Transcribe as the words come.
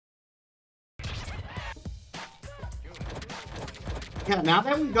Okay, now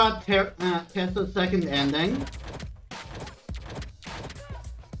that we got Tessa's second ending,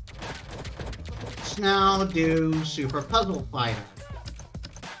 let's now do Super Puzzle Fighter.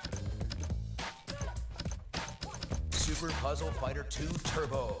 Super Puzzle Fighter 2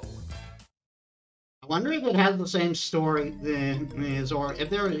 Turbo. I wonder if it has the same story or if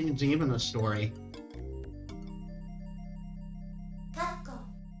there is even a story.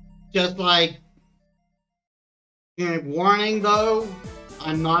 Just like, warning though,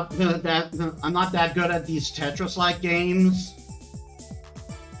 I'm not that good at these Tetris-like games.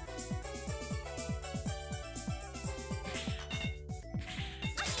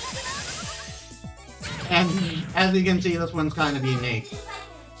 And as you can see, this one's kind of unique.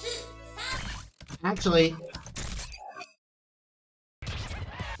 Actually,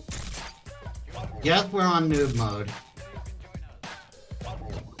 yes, we're on noob mode.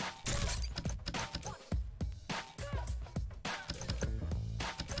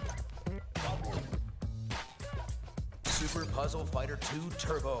 Super Puzzle Fighter 2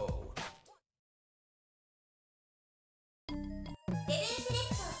 Turbo.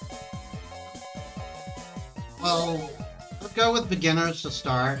 Well, let's go with beginners to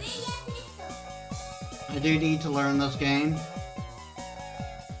start. I do need to learn this game.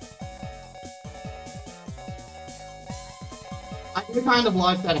 I do kind of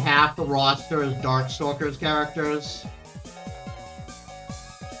like that half the roster is Darkstalkers characters.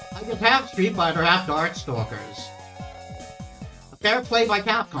 I guess half Street Fighter, half Darkstalkers. Fair play by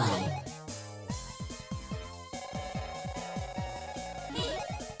Capcom.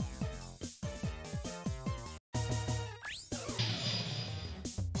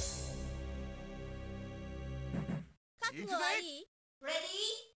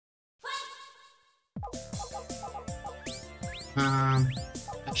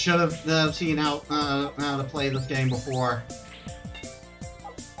 I should have seen how to play this game before.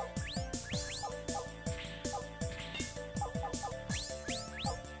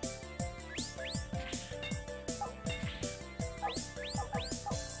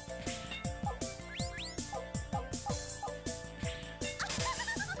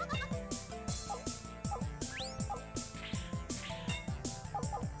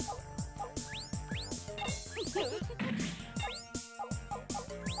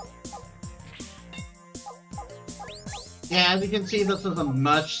 Yeah, as you can see, this is a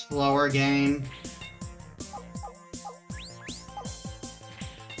much slower game.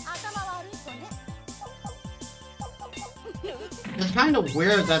 It's kind of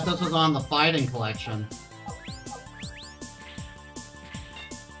weird that this is on the Fighting Collection.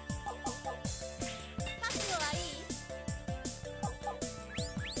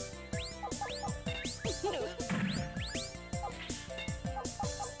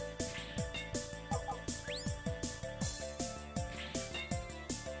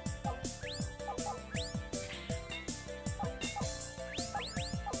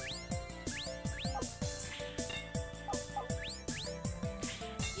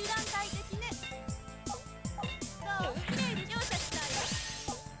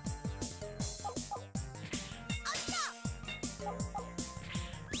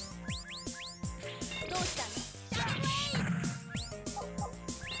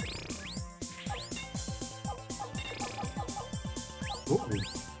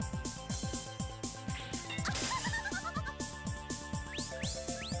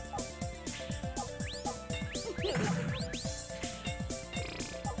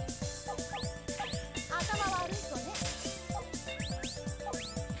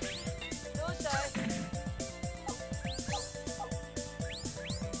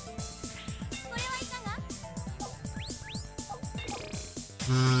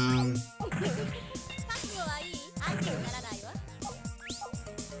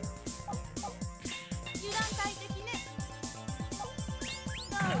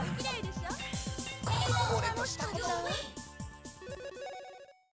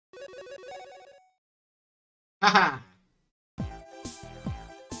 Haha!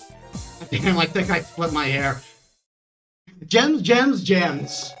 Damn, I think I split my hair. Gems, gems,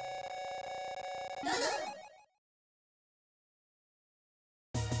 gems!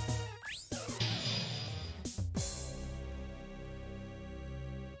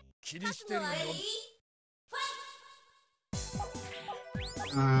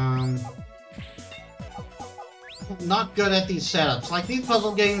 Not good at these setups. Like, these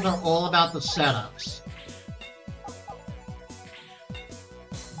puzzle games are all about the setups.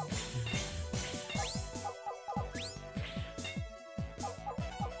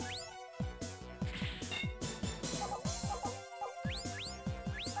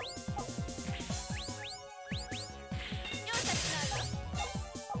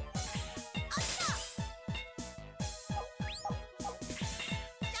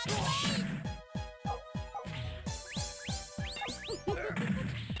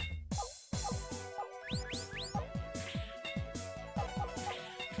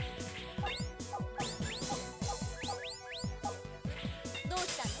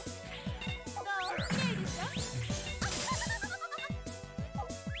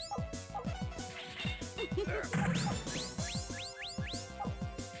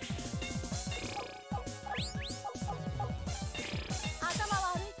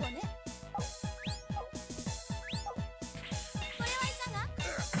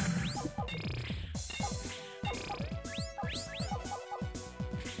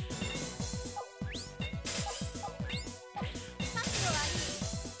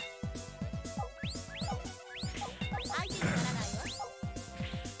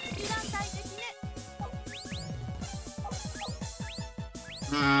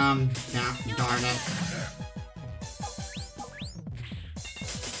 Yeah, darn it.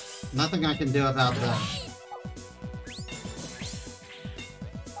 Nothing I can do about this.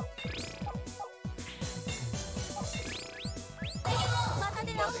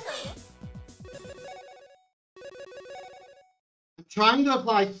 I'm trying to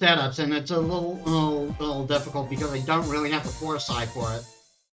apply setups, and it's a little difficult because I don't really have the foresight for it.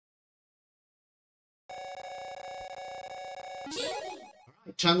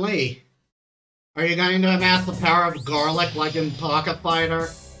 Chun-Li, are you going to amass the power of garlic like in Pocket Fighter?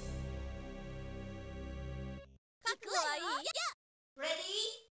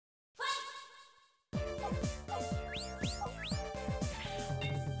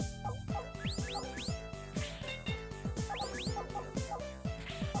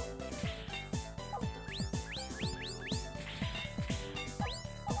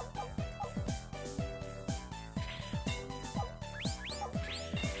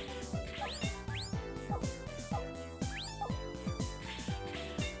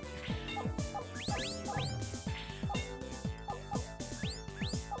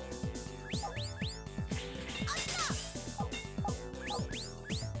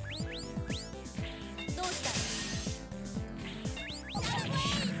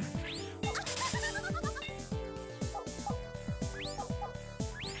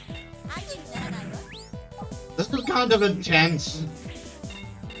 This is kind of intense.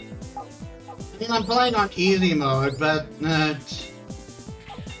 I mean, I'm playing on easy mode, but I'm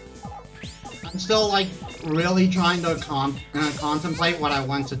still, like, really trying to contemplate what I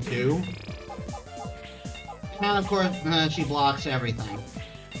want to do. And of course, she blocks everything.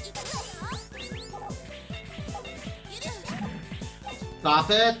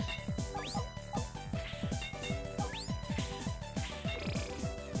 Stop it!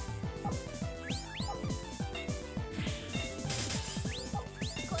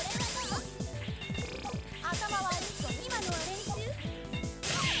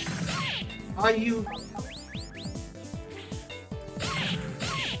 Are you...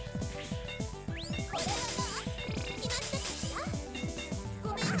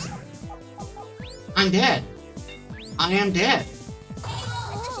 I'm dead. I am dead.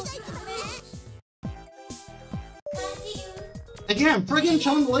 Again, friggin'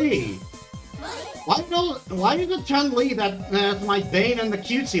 Chun-Li. Why is it Chun-Li that's my bane and the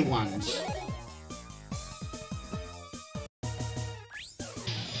cutesy ones?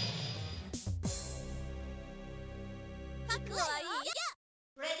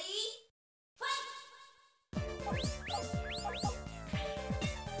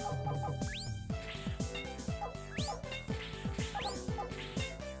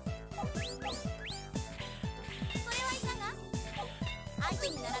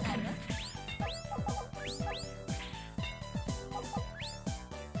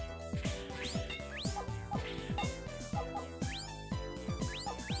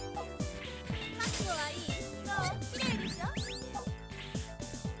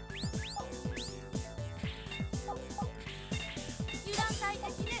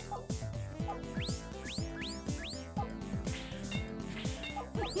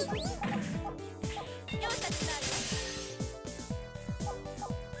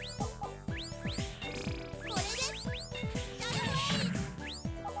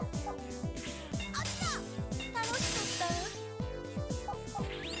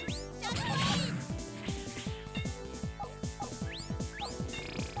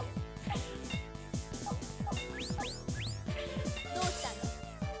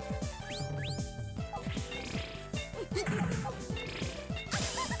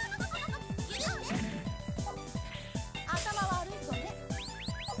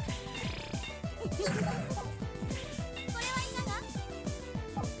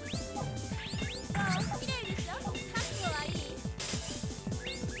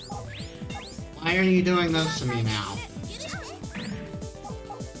 Why are you doing this to me now?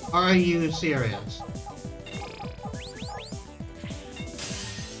 Are you serious?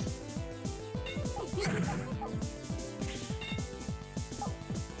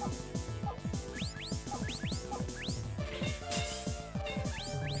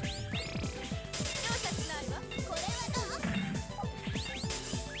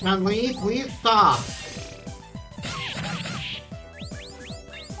 Chun-Li, please stop.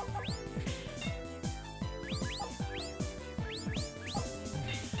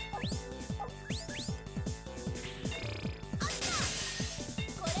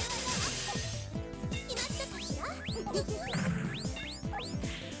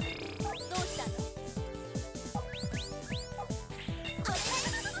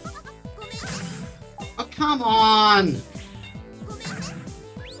 Oh, come on!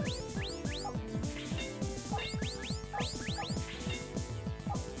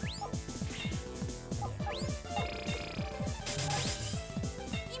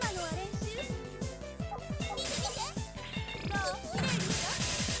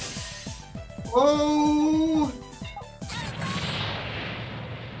 Oh!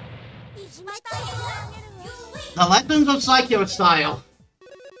 The Legends of Psycho Style.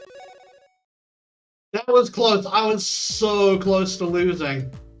 That was close. I was so close to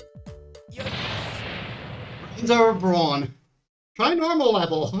losing. Brains over brawn. Try normal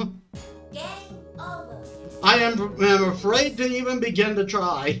level. I am afraid to even begin to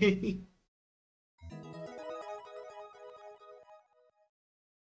try.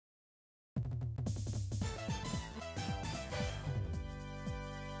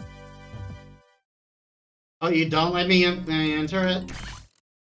 Oh, you don't let me enter it?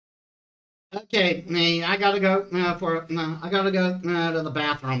 Okay, I gotta go I gotta go to the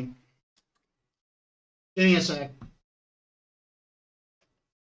bathroom. Give me a sec.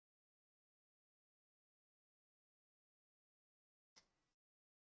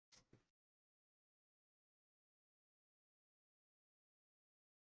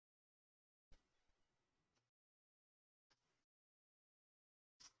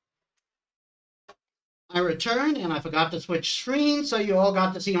 I returned and I forgot to switch screens, so you all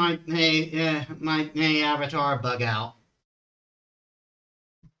got to see my avatar bug out.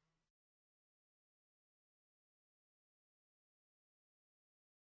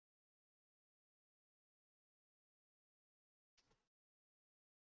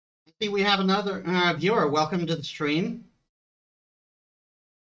 I see we have another viewer. Welcome to the stream.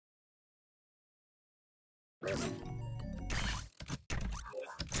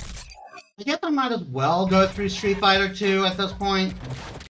 I guess I might as well go through Street Fighter 2 at this point.